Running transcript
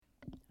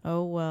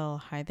Oh, well,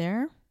 hi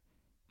there.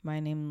 My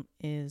name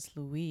is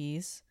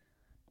Louise,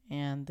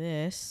 and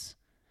this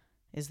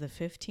is the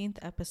 15th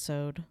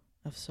episode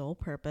of Soul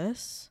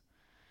Purpose.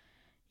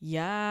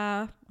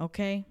 Yeah,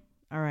 okay.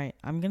 All right,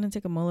 I'm going to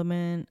take a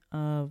moment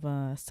of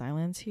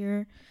silence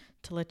here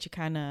to let you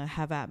kind of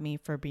have at me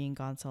for being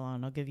gone so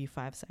long. I'll give you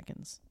 5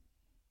 seconds.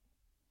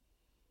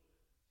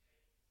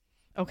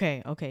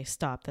 Okay,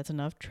 stop. That's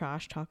enough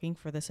trash talking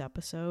for this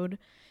episode.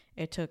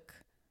 It took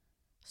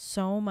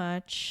so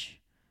much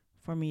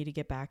for me to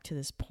get back to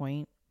this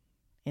point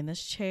in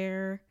this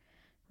chair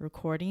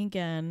recording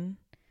again.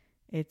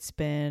 It's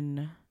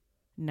been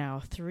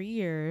now 3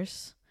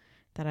 years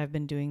that I've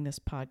been doing this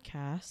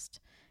podcast,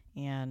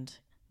 and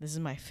this is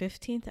my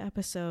 15th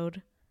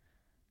episode.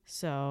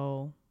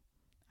 So,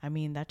 I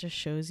mean, that just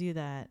shows you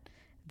that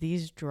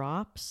these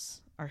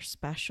drops are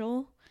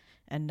special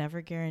and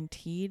never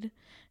guaranteed,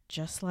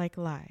 just like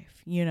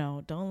life.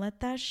 Don't let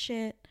that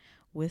shit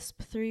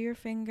wisp through your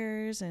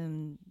fingers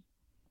and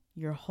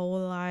your whole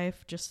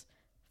life just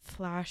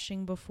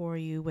flashing before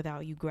you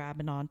without you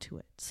grabbing onto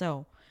it.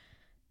 So,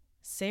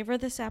 savor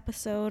this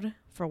episode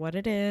for what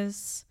it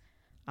is.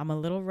 I'm a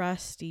little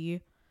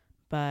rusty,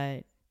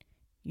 but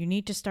you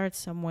need to start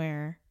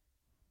somewhere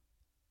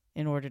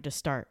in order to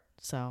start.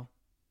 So,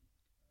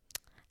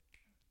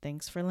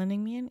 thanks for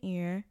lending me an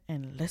ear,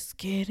 and let's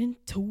get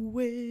into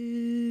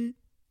it.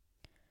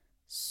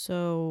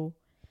 So,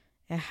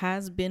 it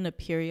has been a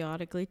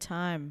periodically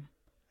time.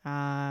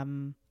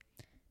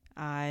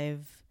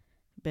 I've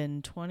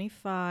been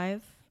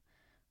 25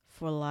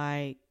 for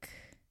like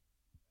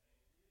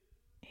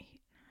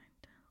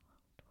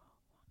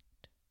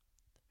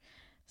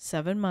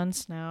 7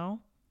 months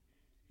now.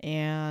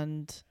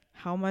 And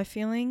how am I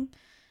feeling?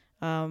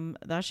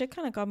 That shit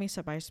kind of got me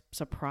by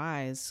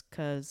surprise,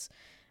 because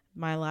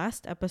my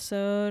last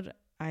episode,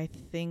 I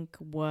think,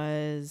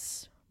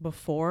 was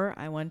before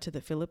I went to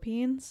the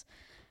Philippines.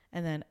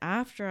 And then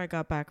after I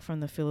got back from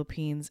the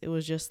Philippines, it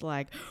was just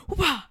like,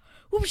 whoopah,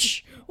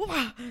 whoosh,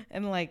 whoopah.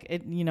 And like,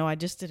 I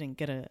just didn't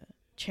get a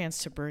chance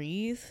to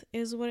breathe,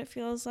 is what it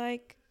feels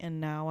like. And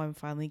now I'm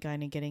finally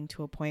kind of getting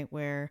to a point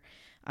where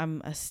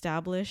I'm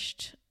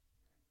established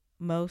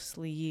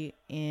mostly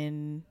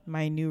in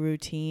my new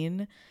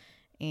routine,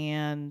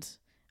 and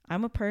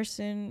I'm a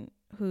person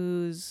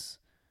who's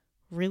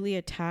really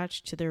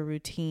attached to their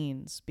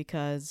routines,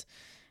 because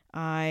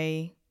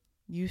I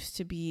used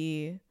to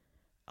be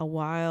a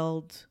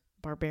wild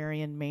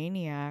barbarian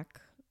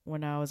maniac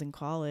when I was in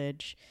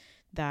college,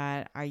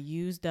 that I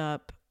used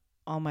up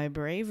all my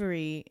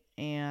bravery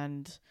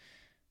and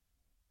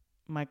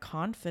my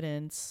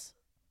confidence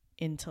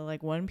into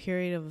like one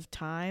period of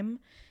time.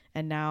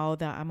 And now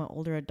that I'm an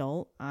older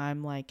adult,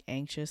 I'm like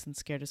anxious and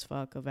scared as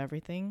fuck of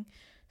everything.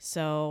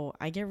 So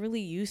I get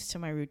really used to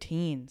my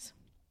routines.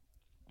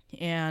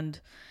 And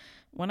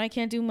when I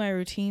can't do my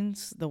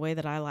routines the way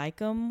that I like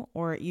them,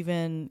 or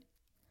even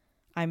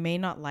I may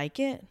not like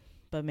it,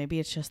 but maybe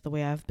it's just the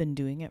way I've been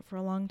doing it for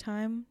a long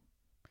time,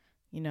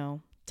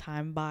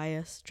 time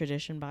bias,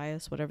 tradition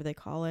bias, whatever they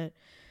call it.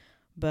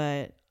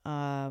 But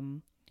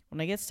when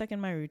I get stuck in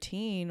my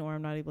routine, or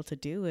I'm not able to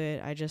do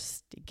it,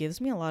 it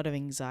gives me a lot of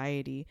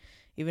anxiety,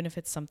 even if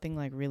it's something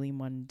like really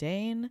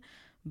mundane.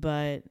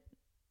 But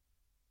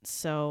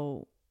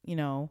so,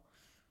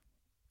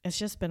 it's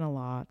just been a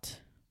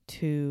lot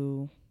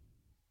to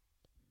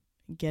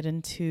get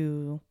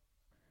into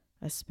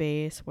a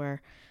space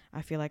where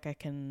I feel like I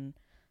can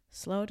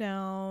slow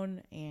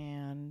down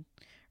and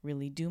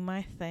really do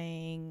my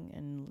thing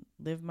and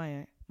live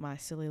my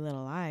silly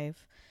little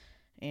life.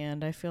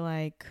 And I feel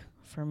like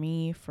for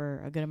me,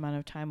 for a good amount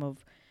of time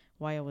of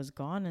why I was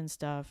gone and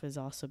stuff, is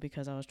also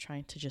because I was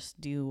trying to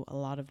just do a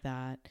lot of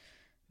that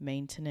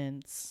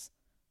maintenance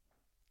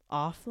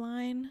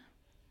offline.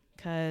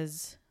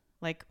 Because,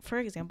 like, for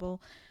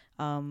example,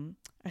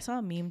 I saw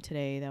a meme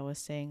today that was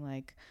saying,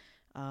 like,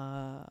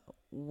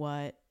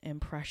 what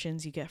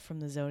impressions you get from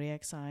the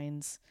zodiac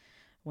signs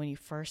when you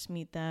first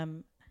meet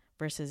them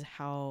versus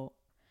how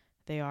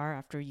they are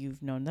after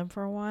you've known them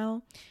for a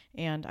while.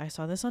 And I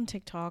saw this on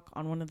TikTok,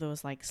 on one of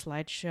those like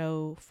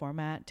slideshow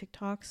format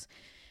TikToks.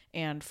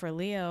 And for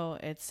Leo,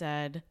 it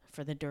said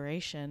for the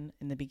duration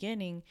in the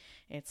beginning,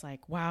 it's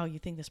like, wow, you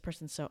think this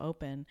person's so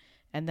open.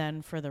 And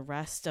then for the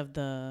rest of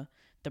the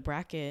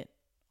bracket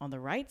on the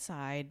right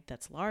side,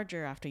 that's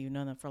larger after you've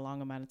known them for a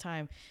long amount of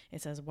time,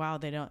 it says, wow,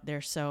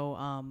 they're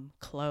so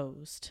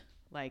closed,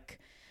 like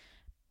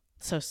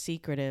so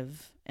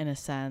secretive in a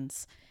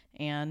sense.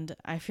 And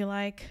I feel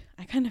like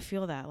I kind of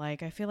feel that.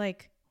 Like, I feel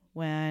like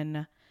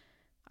when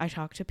I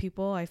talk to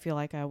people, I feel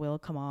like I will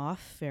come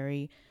off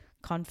very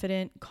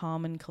confident,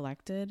 calm, and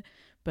collected.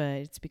 But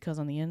it's because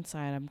on the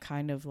inside, I'm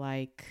kind of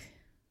like,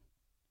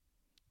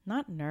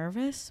 not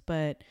nervous,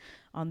 but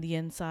on the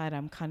inside,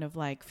 I'm kind of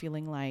like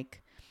feeling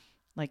like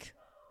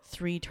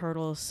three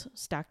turtles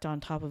stacked on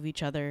top of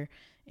each other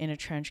in a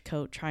trench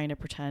coat trying to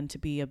pretend to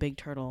be a big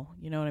turtle.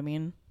 You know what I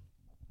mean?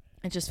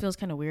 It just feels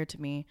kind of weird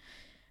to me.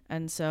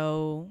 And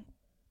so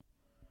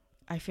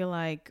I feel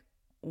like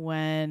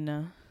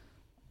when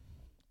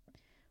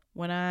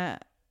I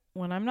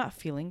when I'm not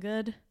feeling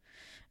good,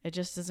 it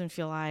just doesn't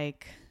feel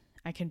like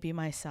I can be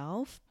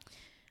myself.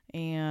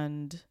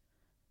 And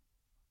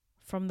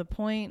from the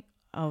point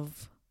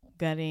of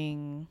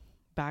getting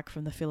back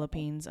from the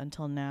Philippines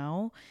until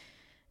now,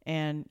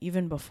 and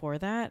even before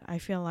that, I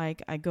feel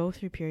like I go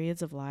through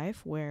periods of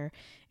life where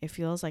it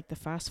feels like the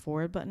fast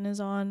forward button is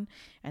on,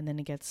 and then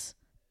it gets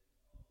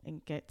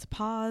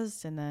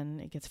paused, and then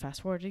it gets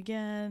fast forwarded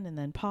again, and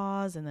then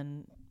pause, and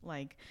then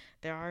like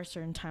there are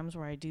certain times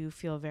where I do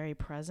feel very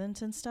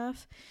present and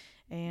stuff,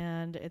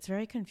 and it's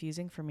very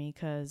confusing for me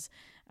because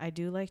I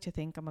do like to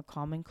think I'm a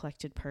calm and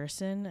collected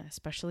person,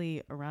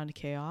 especially around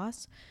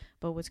chaos.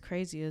 But what's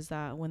crazy is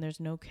that when there's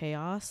no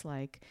chaos,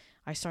 like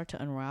I start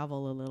to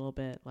unravel a little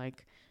bit.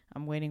 Like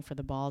I'm waiting for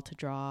the ball to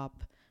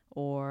drop,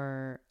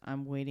 or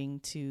I'm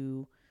waiting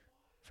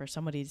for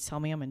somebody to tell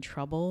me I'm in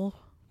trouble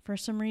for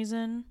some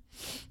reason.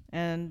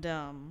 And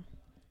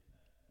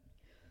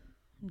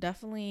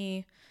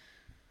definitely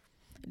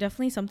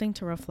something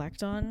to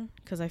reflect on,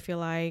 because I feel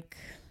like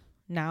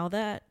now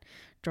that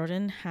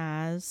Jordan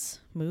has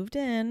moved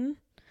in,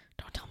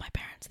 don't tell my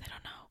parents, they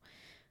don't know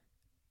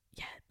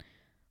yet,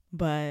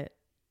 but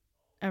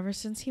ever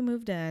since he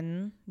moved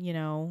in,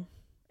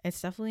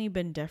 it's definitely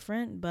been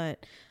different,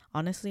 but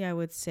honestly I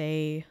would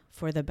say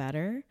for the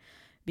better,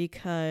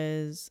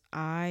 because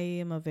I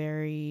am a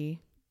very,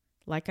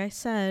 like I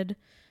said,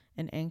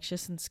 an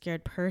anxious and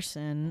scared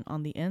person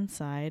on the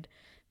inside,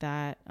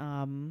 that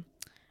I'm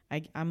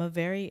a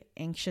very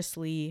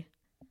anxiously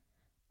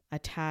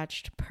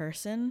attached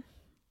person.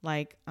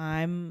 Like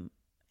I'm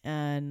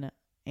an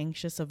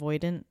anxious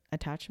avoidant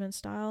attachment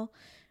style,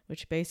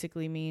 which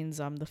basically means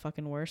I'm the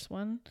fucking worst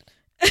one.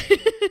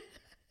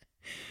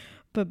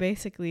 But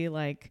basically,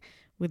 like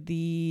with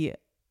the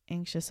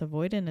anxious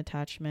avoidant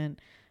attachment,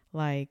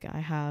 like I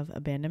have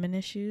abandonment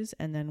issues,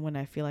 and then when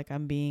I feel like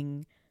I'm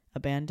being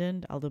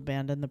abandoned, I'll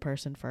abandon the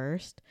person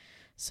first.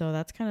 So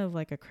that's kind of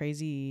like a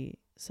crazy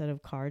set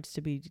of cards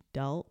to be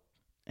dealt,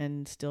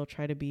 and still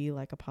try to be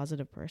like a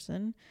positive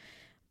person.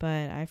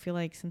 But I feel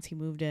like since he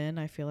moved in,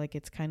 I feel like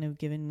it's kind of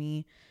given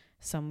me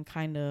some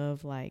kind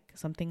of like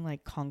something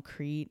like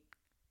concrete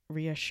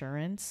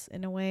reassurance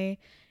in a way,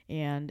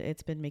 and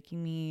it's been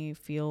making me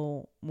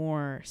feel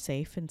more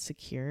safe and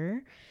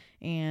secure.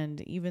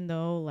 And even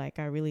though like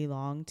I really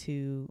long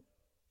to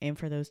aim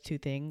for those two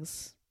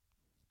things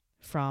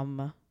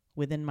from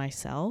within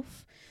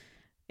myself,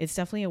 it's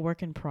definitely a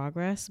work in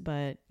progress.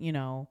 But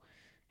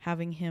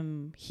having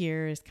him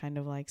here is kind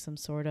of like some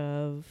sort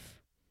of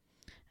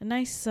a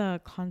nice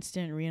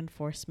constant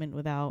reinforcement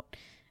without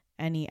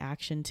any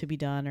action to be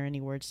done or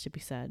any words to be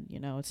said.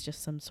 It's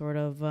just some sort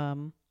of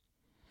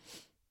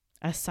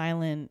a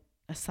silent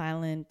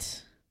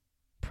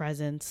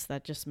presence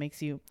that just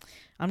makes you,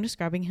 I'm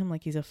describing him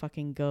like he's a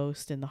fucking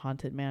ghost in the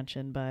haunted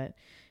mansion, but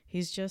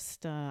he's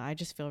just I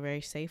just feel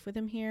very safe with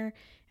him here,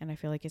 and I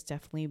feel like it's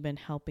definitely been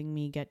helping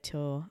me get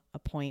to a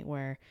point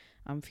where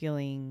I'm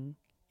feeling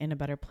in a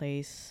better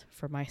place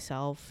for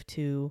myself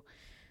to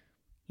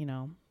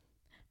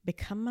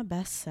become my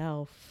best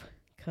self,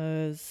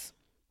 because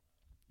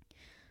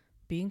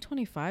being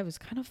 25 is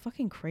kind of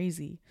fucking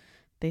crazy.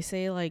 They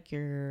say like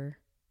your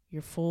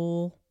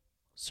full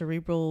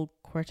cerebral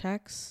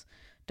cortex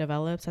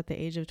develops at the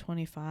age of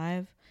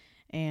 25,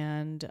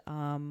 and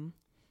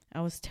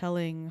I was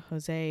telling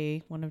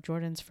Jose, one of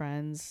Jordan's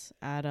friends,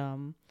 at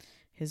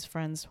his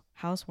friend's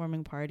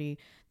housewarming party,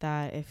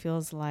 that it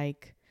feels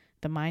like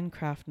the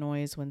Minecraft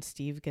noise when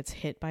Steve gets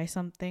hit by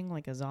something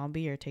like a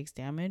zombie or takes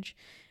damage.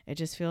 It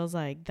just feels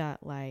like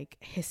that like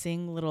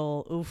hissing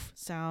little oof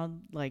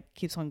sound like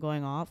keeps on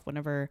going off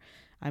whenever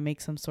I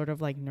make some sort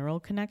of like neural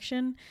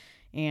connection.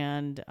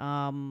 And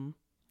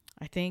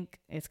I think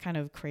it's kind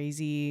of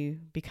crazy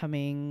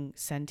becoming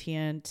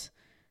sentient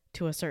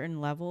to a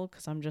certain level,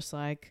 because I'm just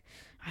like,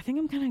 I think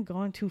I'm kind of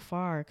going too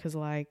far, because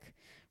like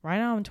right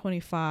now I'm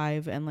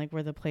 25, and like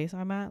where the place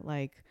I'm at,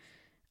 like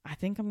I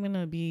think I'm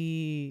gonna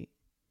be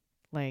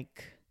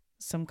like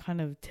some kind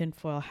of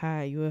tinfoil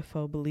hat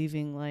UFO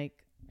believing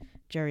like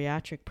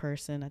geriatric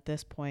person at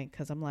this point,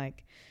 because I'm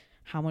like,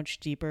 how much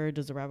deeper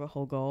does the rabbit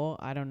hole go?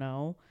 I don't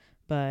know,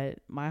 but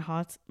my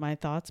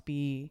thoughts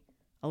be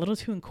a little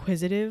too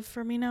inquisitive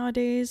for me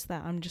nowadays,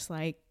 that I'm just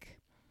like,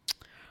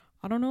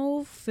 I don't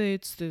know if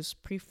it's this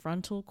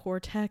prefrontal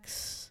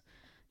cortex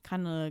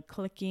kind of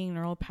clicking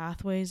neural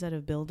pathways that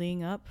have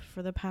building up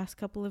for the past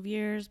couple of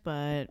years,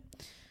 but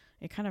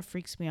it kind of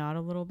freaks me out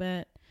a little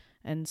bit.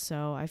 And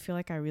so I feel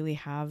like I really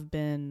have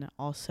been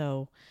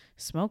also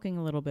smoking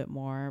a little bit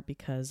more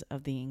because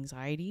of the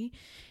anxiety.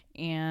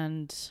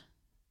 And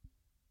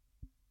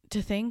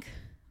to think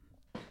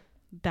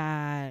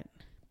that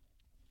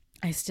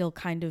I still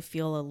kind of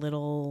feel a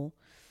little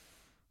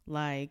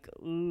like,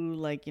 ooh,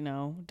 like,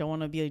 don't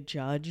want to be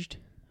judged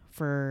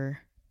for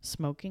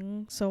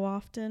smoking so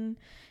often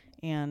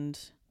and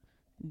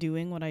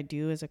doing what I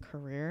do as a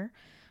career.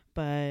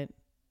 But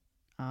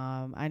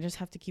I just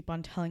have to keep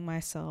on telling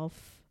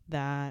myself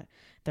that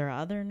there are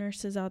other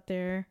nurses out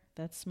there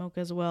that smoke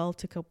as well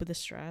to cope with the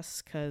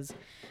stress, because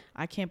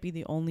I can't be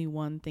the only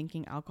one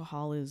thinking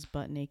alcohol is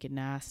butt naked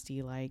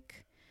nasty.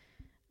 Like,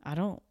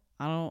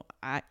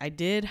 I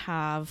did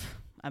have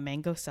a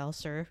mango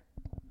seltzer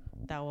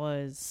that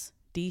was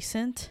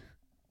decent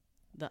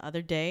the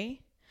other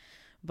day,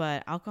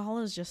 but alcohol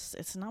is just,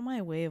 it's not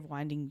my way of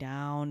winding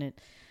down.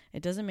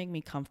 It doesn't make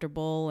me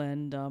comfortable,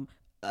 and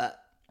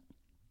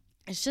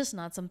it's just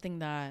not something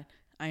that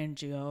I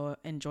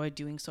enjoy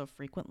doing so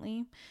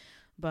frequently.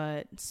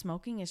 But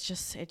smoking is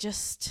just,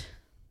 it's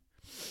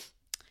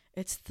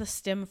the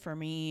stim for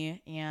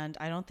me, and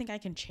I don't think I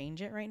can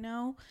change it right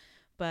now,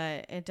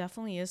 but it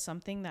definitely is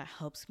something that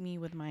helps me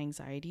with my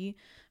anxiety.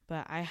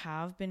 But I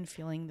have been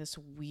feeling this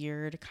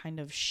weird kind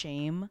of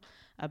shame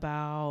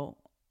about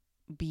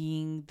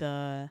being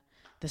the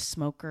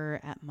smoker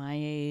at my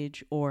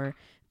age, or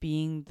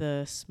being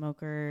the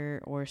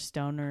smoker or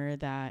stoner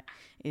that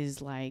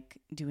is like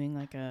doing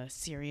like a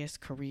serious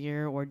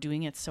career or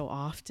doing it so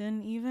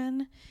often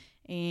even.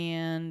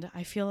 And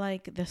I feel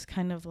like this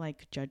kind of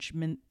like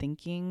judgment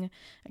thinking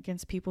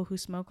against people who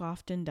smoke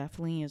often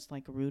definitely is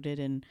like rooted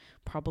in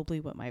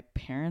probably what my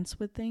parents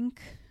would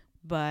think.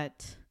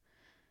 But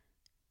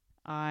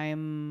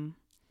I'm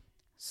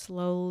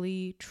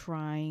slowly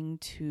trying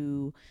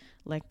to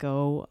let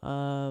go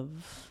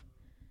of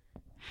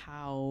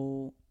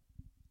how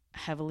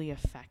heavily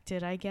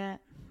affected I get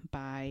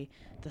by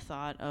the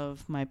thought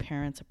of my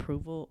parents'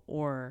 approval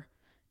or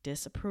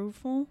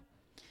disapproval.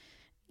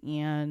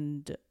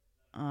 And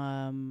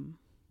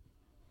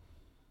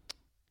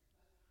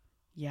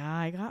yeah,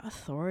 I got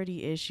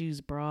authority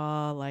issues,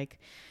 brah. Like,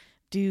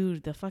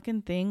 dude, the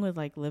fucking thing with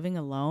like living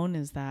alone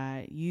is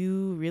that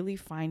you really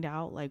find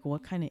out like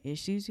what kind of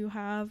issues you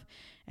have.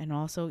 And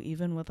also,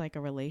 even with like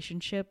a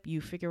relationship,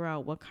 you figure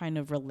out what kind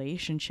of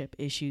relationship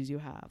issues you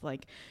have.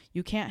 Like,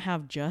 you can't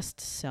have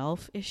just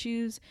self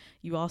issues.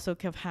 You also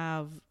can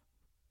have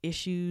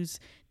issues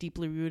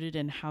deeply rooted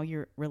in how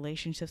your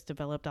relationships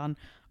developed on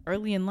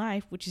early in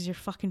life, which is your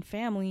fucking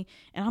family.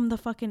 And I'm the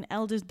fucking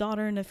eldest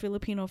daughter in a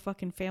Filipino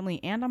fucking family,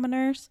 and I'm a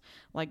nurse.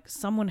 Like,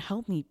 someone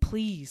help me,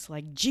 please.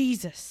 Like,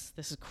 Jesus,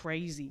 this is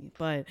crazy.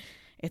 But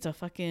it's a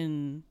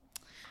fucking,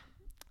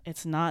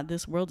 it's not,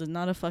 this world is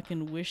not a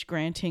fucking wish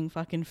granting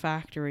fucking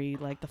factory,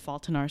 like the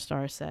Fault in Our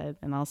Stars said.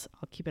 And I'll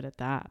keep it at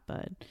that.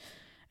 But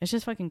it's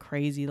just fucking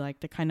crazy, like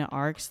the kind of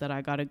arcs that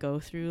I gotta go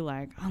through.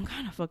 Like, I'm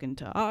kind of fucking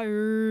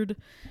tired,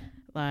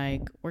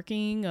 like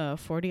working a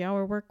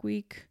 40-hour work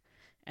week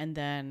and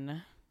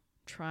then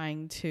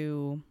trying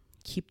to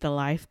keep the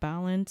life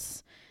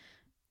balance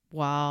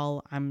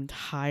while I'm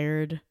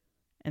tired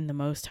and the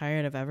most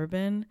tired I've ever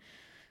been.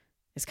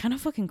 It's kind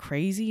of fucking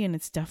crazy, and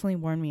it's definitely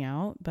worn me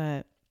out.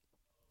 But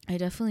I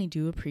definitely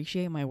do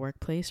appreciate my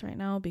workplace right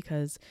now,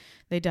 because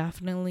they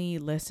definitely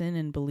listen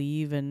and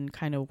believe and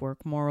kind of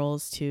work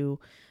morals to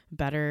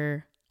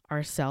better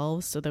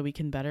ourselves so that we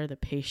can better the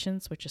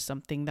patients, which is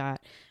something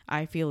that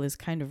I feel is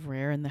kind of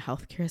rare in the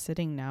healthcare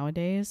setting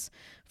nowadays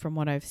from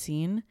what I've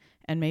seen.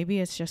 And maybe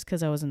it's just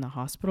because I was in the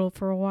hospital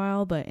for a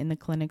while, but in the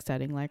clinic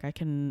setting, like I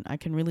can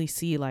really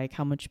see like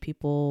how much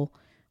people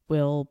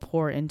will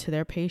pour into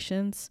their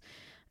patients,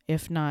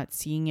 if not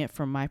seeing it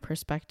from my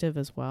perspective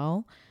as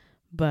well.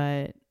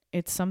 But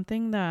it's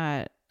something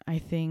that I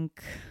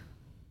think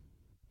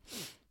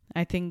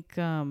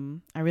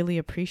I really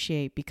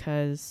appreciate,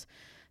 because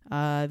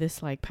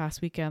this like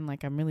past weekend,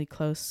 like I'm really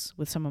close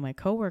with some of my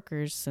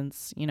coworkers,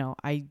 since, you know,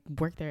 I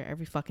work there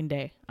every fucking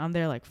day. I'm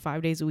there like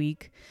 5 days a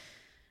week,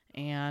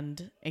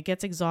 and it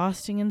gets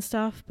exhausting and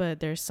stuff, but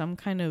there's some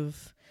kind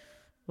of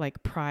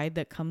like pride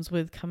that comes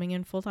with coming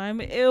in full time.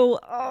 Ew.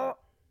 Oh.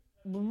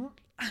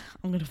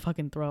 I'm gonna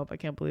fucking throw up. I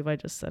can't believe I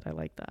just said I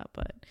like that.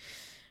 But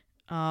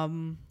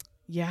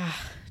yeah,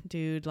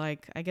 dude,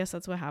 like I guess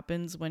that's what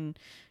happens when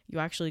you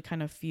actually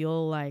kind of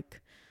feel like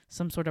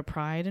some sort of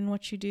pride in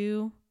what you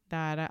do,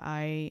 that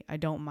I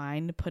don't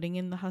mind putting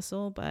in the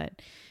hustle.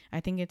 But I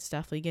think it's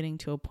definitely getting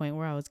to a point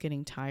where I was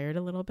getting tired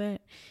a little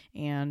bit,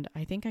 and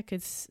I think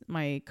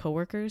my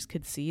coworkers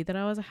could see that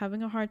I was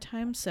having a hard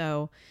time.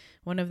 So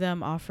one of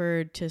them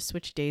offered to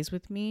switch days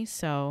with me,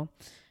 so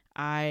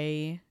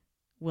I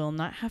will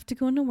not have to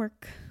go into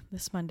work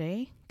this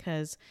Monday,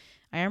 because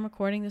I am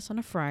recording this on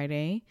a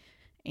Friday.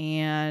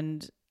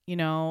 And you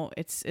know,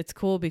 it's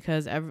cool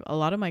because a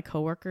lot of my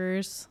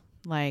coworkers,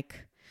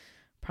 like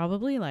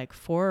probably like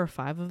 4 or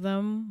 5 of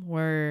them,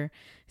 were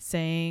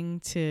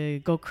saying to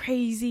go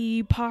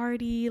crazy,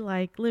 party,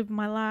 like live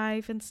my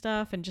life and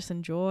stuff and just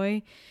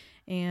enjoy.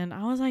 And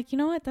I was like, you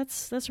know what,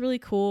 that's really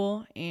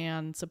cool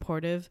and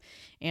supportive,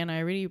 and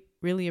I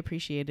really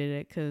appreciated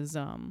it, because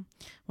one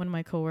of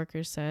my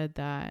coworkers said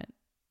that,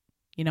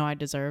 you know, I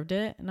deserved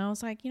it. And I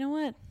was like, you know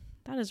what,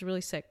 that is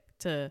really sick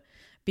to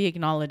be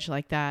acknowledged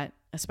like that,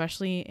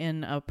 especially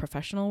in a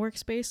professional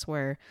workspace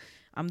where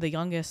I'm the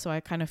youngest, so I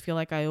kind of feel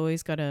like I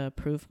always got to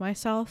prove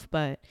myself.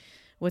 But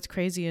what's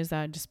crazy is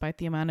that despite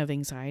the amount of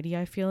anxiety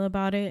I feel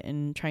about it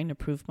and trying to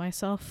prove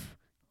myself,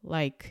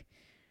 like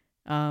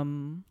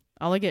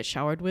all I get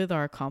showered with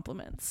are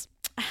compliments.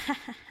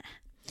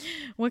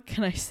 what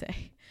can I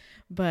say?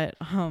 But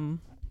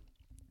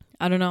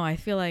I don't know. I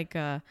feel like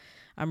I'm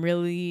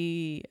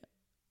really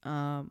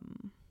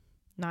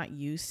not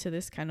used to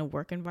this kind of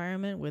work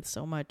environment with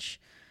so much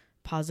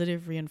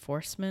positive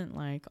reinforcement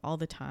like all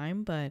the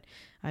time. But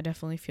I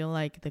definitely feel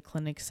like the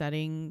clinic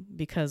setting,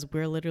 because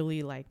we're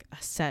literally like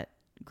a set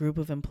group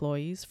of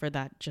employees for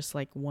that just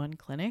like one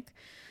clinic.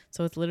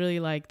 So it's literally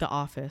like the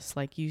office.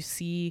 Like you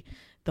see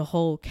the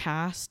whole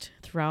cast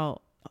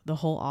throughout the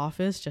whole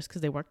office just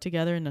because they work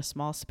together in a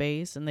small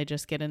space and they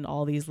just get in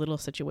all these little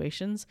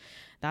situations.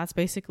 That's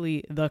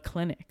basically the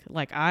clinic.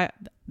 Like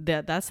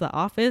that's the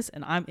office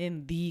and I'm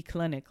in the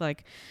clinic.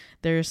 Like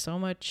there's so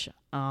much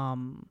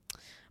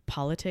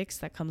politics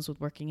that comes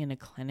with working in a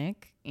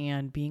clinic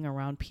and being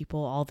around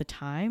people all the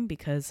time,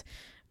 because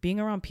being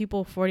around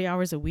people 40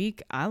 hours a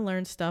week, I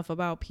learn stuff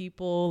about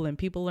people and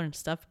people learn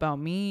stuff about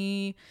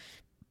me,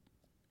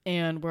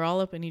 and we're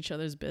all up in each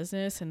other's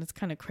business, and it's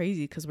kind of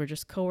crazy because we're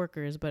just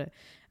coworkers. But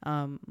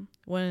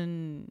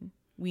when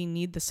we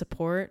need the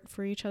support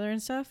for each other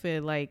and stuff,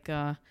 it like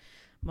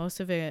most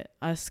of it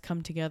us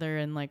come together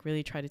and like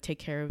really try to take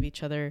care of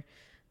each other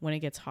when it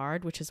gets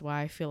hard, which is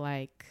why I feel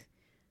like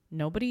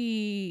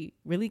nobody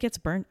really gets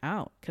burnt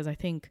out, because I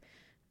think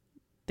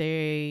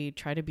they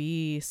try to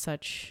be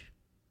such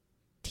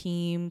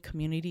team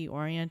community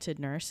oriented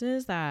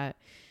nurses that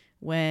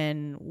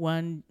when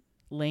one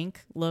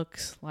link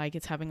looks like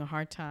it's having a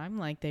hard time,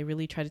 like they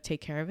really try to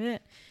take care of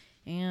it.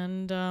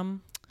 And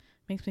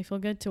makes me feel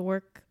good to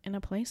work in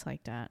a place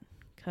like that,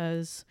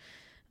 because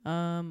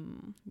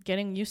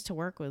getting used to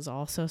work was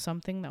also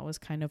something that was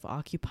kind of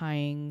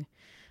occupying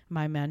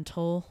my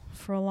mental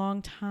for a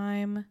long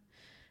time.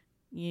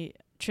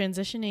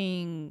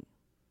 Transitioning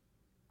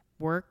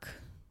work,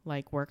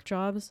 like work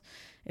jobs,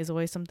 is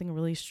always something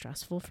really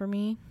stressful for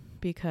me,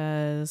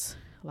 because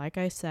like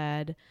I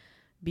said,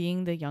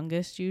 being the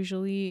youngest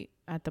usually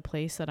at the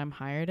place that I'm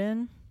hired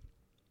in,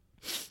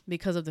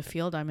 because of the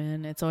field I'm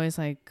in, it's always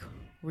like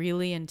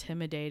really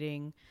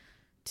intimidating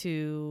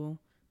to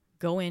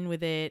go in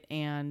with it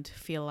and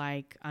feel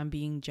like I'm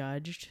being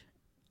judged.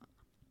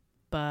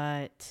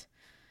 But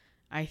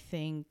I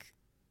think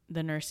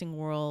the nursing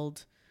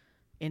world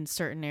in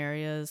certain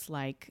areas,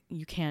 like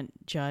you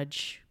can't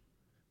judge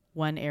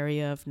one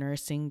area of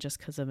nursing just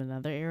because of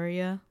another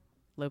area.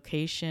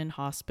 Location,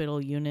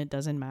 hospital, unit,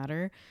 doesn't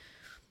matter.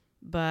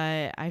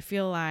 But I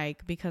feel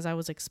like because I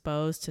was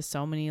exposed to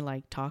so many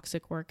like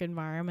toxic work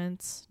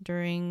environments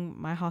during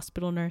my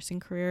hospital nursing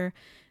career,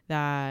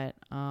 that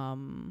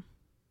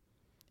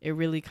it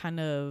really kind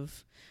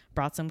of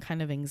brought some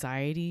kind of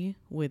anxiety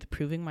with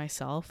proving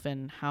myself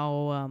and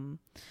how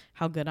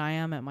good I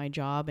am at my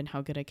job and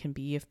how good I can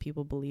be if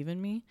people believe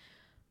in me.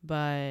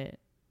 But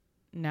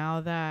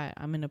now that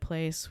I'm in a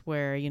place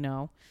where, you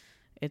know,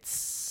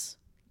 it's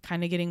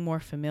kind of getting more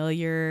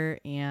familiar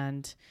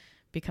and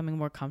becoming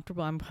more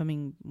comfortable, I'm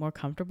becoming more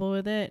comfortable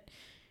with it.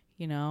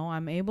 You know,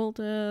 I'm able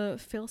to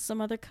fill some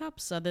other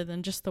cups other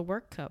than just the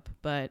work cup.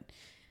 But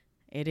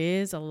it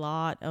is a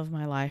lot of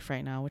my life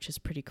right now, which is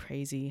pretty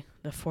crazy.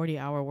 The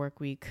 40-hour work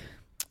week.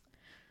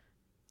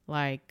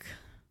 Like,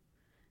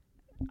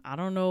 I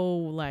don't know,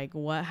 like,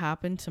 what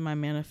happened to my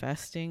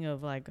manifesting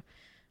of, like,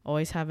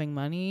 always having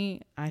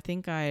money. I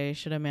think I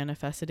should have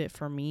manifested it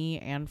for me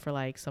and for,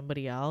 like,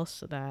 somebody else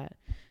so that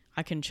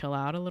I can chill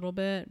out a little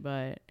bit.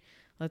 But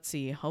let's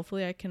see.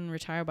 Hopefully I can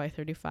retire by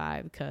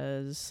 35,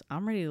 because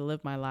I'm ready to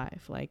live my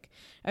life. Like,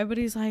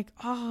 everybody's like,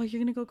 oh, you're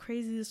going to go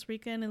crazy this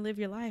weekend and live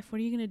your life. What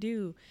are you going to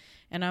do?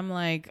 And I'm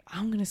like,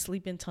 I'm going to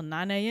sleep until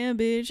 9 a.m.,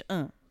 bitch.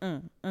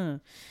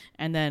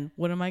 And then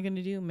what am I going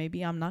to do?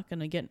 Maybe I'm not going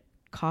to get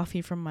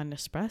coffee from my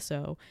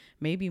Nespresso.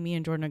 Maybe me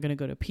and Jordan are going to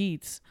go to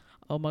Pete's.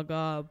 Oh, my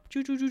God.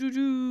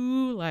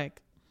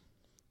 Like,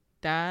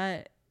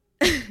 that...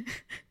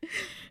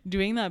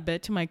 doing that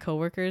bit to my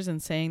coworkers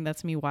and saying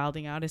that's me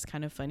wilding out is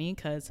kind of funny,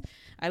 because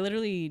I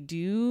literally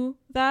do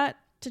that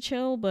to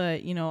chill,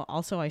 but you know,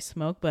 also I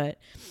smoke. But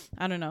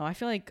I don't know, I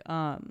feel like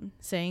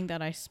saying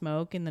that I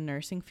smoke in the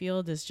nursing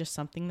field is just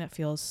something that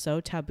feels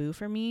so taboo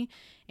for me,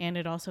 and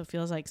it also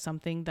feels like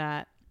something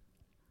that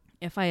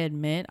if I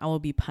admit, I will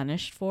be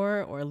punished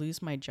for or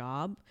lose my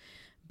job.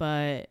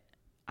 But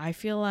I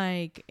feel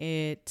like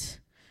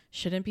it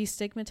shouldn't be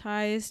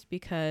stigmatized,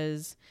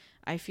 because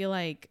I feel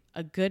like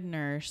a good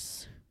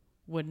nurse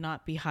would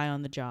not be high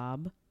on the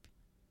job.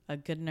 A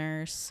good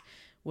nurse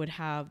would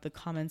have the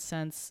common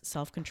sense,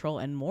 self-control,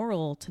 and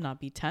moral to not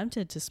be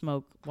tempted to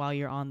smoke while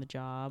you're on the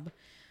job.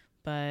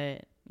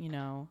 But, you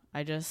know,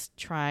 I just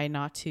try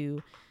not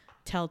to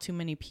tell too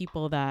many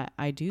people that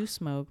I do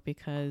smoke,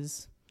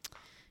 because,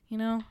 you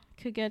know,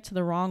 could get to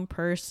the wrong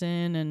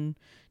person and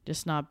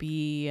just not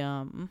be,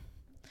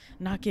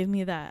 not give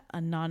me that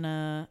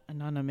anonymity,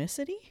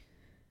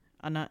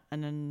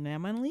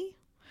 anonymity,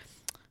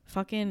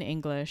 fucking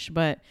English.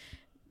 But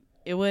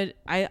it would,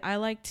 I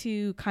like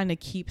to kind of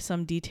keep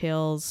some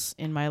details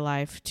in my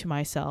life to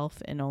myself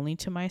and only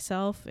to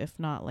myself, if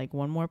not like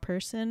one more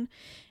person,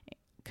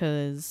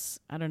 because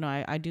I don't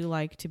know, I do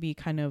like to be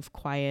kind of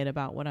quiet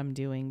about what I'm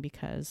doing,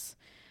 because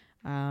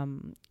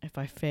If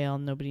I fail,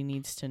 nobody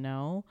needs to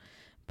know.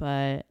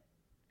 But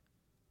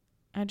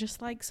I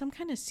just like some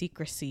kind of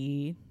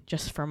secrecy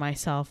just for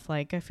myself.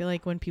 Like, I feel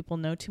like when people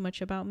know too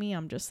much about me,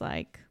 I'm just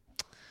like,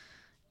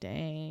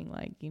 dang,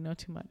 like, you know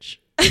too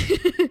much.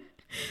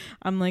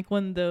 I'm like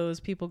when those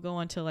people go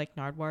onto like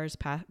Nardwar's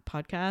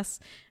podcasts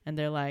and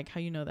they're like, how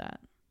you know that?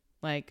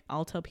 Like,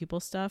 I'll tell people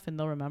stuff and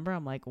they'll remember.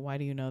 I'm like, why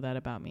do you know that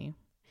about me?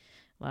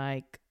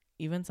 Like,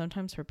 even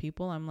sometimes for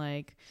people, I'm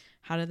like,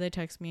 how did they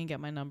text me and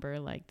get my number?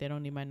 Like, they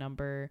don't need my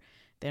number.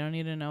 They don't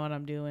need to know what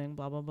I'm doing,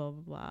 blah, blah, blah,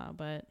 blah, blah.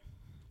 But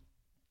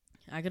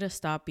I gotta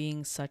stop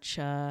being such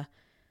a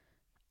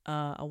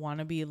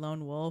wannabe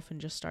lone wolf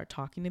and just start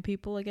talking to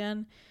people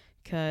again.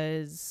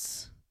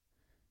 Because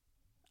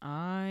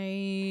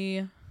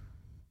I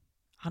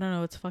don't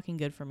know, it's fucking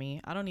good for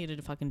me. I don't need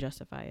to fucking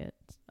justify it.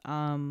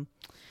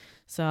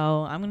 So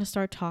I'm gonna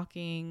start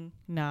talking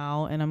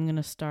now, and I'm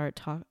gonna start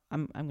talking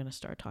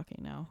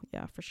now.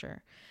 Yeah, for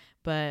sure.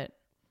 But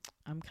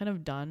I'm kind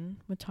of done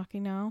with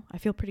talking now. I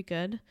feel pretty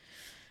good.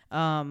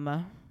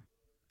 I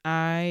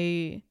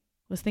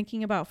was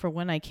thinking about for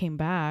when I came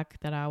back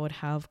that I would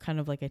have kind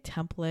of like a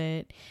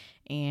template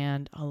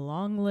and a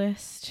long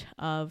list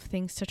of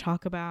things to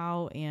talk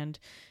about and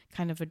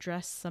kind of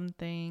address some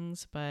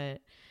things,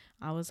 but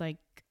I was like,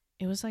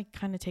 it was like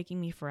kind of taking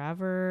me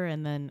forever,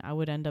 and then I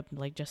would end up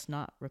like just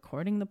not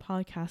recording the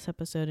podcast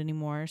episode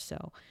anymore.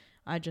 So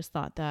I just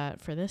thought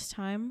that for this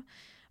time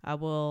I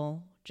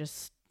will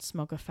just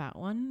smoke a fat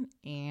one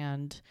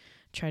and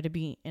try to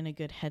be in a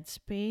good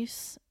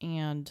headspace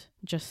and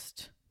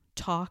just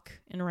talk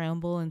and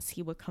ramble and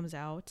see what comes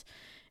out.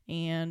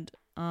 And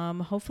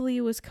hopefully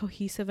it was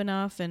cohesive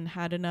enough and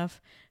had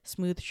enough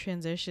smooth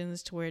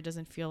transitions to where it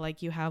doesn't feel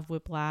like you have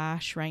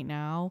whiplash right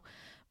now.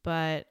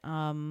 But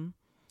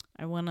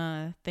I want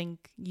to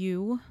thank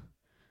you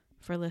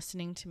for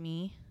listening to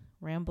me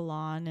ramble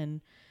on,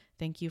 and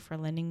thank you for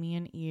lending me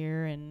an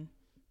ear and,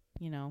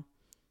 you know,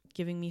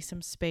 giving me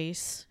some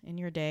space in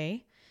your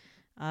day.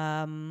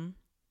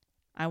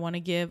 I want to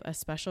give a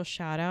special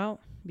shout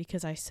out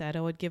because I said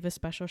I would give a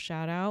special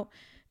shout out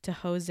to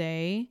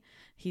Jose.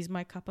 He's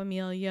my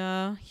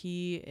Capamelia.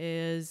 He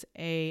is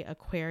a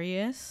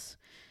Aquarius.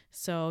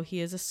 So he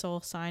is a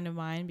soul sign of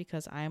mine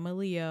because I am a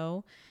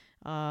Leo.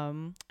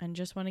 And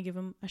just want to give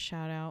him a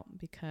shout out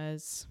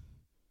because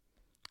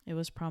it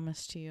was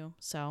promised to you.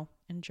 So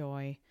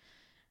enjoy.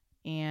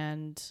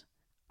 And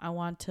I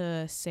want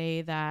to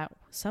say that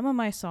some of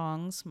my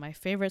songs, my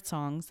favorite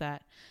songs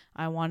that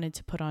I wanted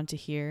to put onto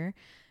here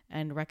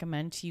and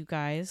recommend to you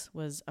guys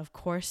was, of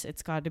course,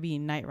 it's got to be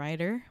Night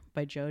Rider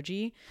by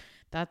Joji.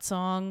 That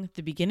song,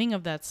 the beginning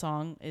of that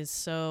song is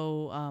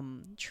so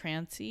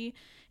trancy,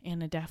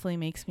 and it definitely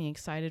makes me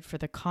excited for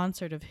the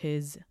concert of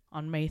his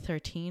on May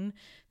 13.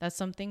 That's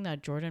something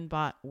that Jordan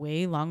bought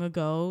way long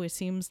ago, it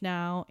seems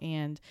now,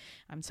 and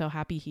I'm so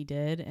happy he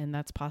did, and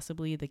that's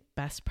possibly the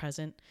best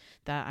present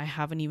that I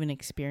haven't even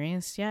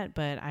experienced yet,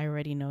 but I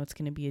already know it's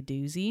going to be a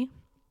doozy.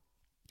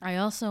 I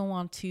also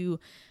want to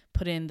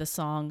put in the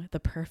song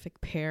The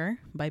Perfect Pair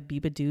by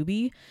Biba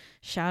Doobie.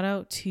 Shout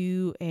out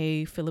to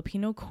a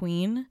Filipino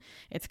queen.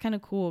 It's kind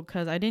of cool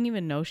because I didn't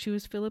even know she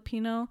was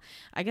Filipino.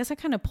 I guess I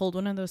kind of pulled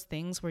one of those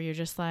things where you're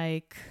just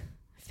like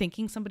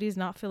thinking somebody's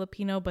not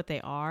Filipino, but they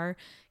are,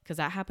 because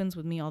that happens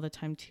with me all the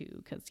time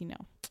too, because, you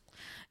know,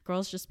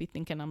 girls just be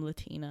thinking I'm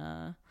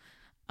Latina.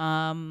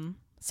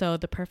 So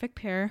The Perfect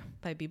Pair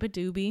by Biba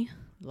Doobie.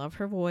 Love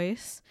her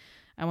voice.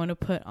 I want to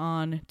put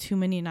on Too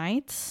Many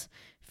Nights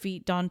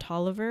feat. Don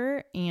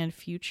Toliver and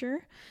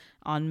Future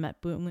on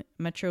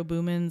Metro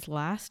Boomin's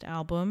last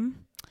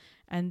album.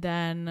 And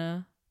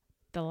then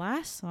the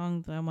last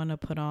song that I want to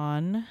put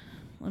on,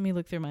 let me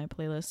look through my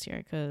playlist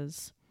here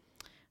because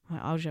my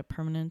Auja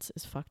permanence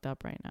is fucked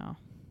up right now.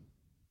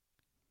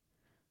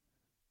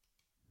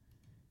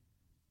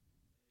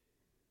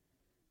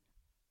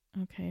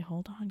 Okay,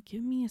 hold on.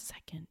 Give me a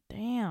second.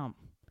 Damn.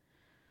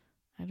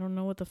 I don't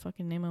know what the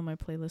fucking name of my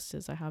playlist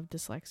is. I have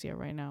dyslexia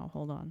right now.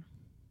 Hold on.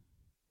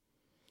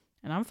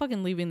 And I'm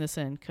fucking leaving this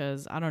in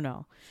because I don't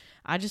know.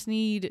 I just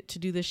need to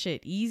do this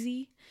shit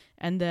easy.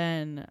 And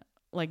then,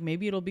 like,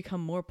 maybe it'll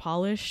become more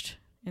polished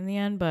in the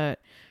end. But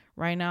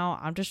right now,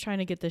 I'm just trying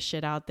to get this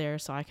shit out there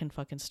so I can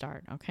fucking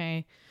start.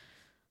 Okay?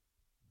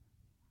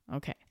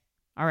 Okay.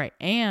 All right.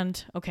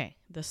 And, okay,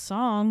 the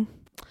song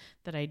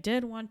that I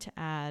did want to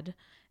add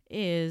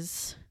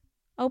is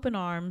Open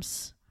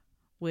Arms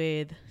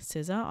with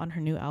SZA on her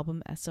new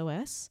album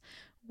SOS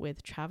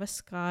with Travis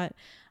Scott.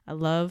 I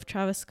love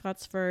Travis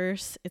Scott's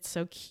verse. It's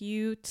so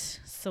cute,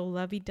 so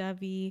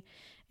lovey-dovey,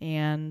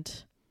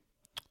 and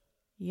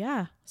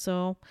yeah,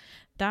 so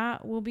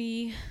that will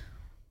be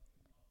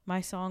my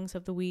songs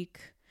of the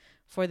week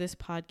for this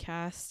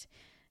podcast.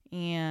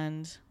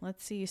 And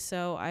let's see,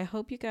 so I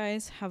hope you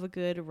guys have a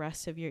good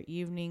rest of your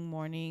evening,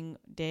 morning,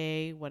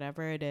 day,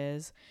 whatever it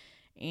is,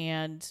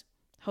 and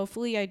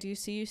hopefully I do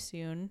see you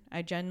soon.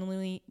 I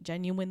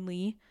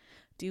genuinely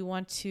do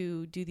want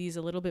to do these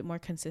a little bit more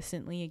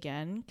consistently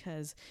again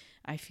because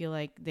I feel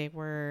like they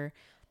were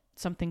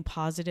something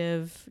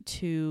positive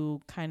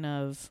to kind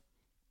of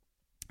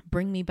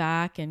bring me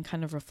back and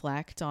kind of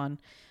reflect on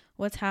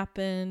what's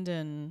happened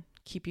and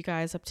keep you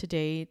guys up to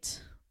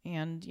date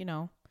and,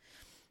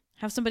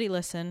 have somebody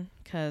listen,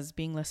 because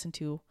being listened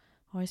to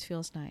always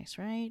feels nice,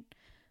 right?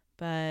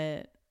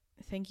 But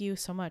thank you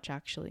so much,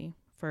 actually,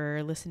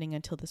 for listening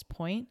until this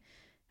point.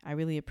 I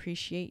really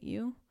appreciate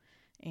you,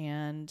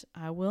 and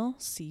I will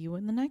see you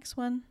in the next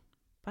one.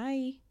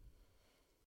 Bye.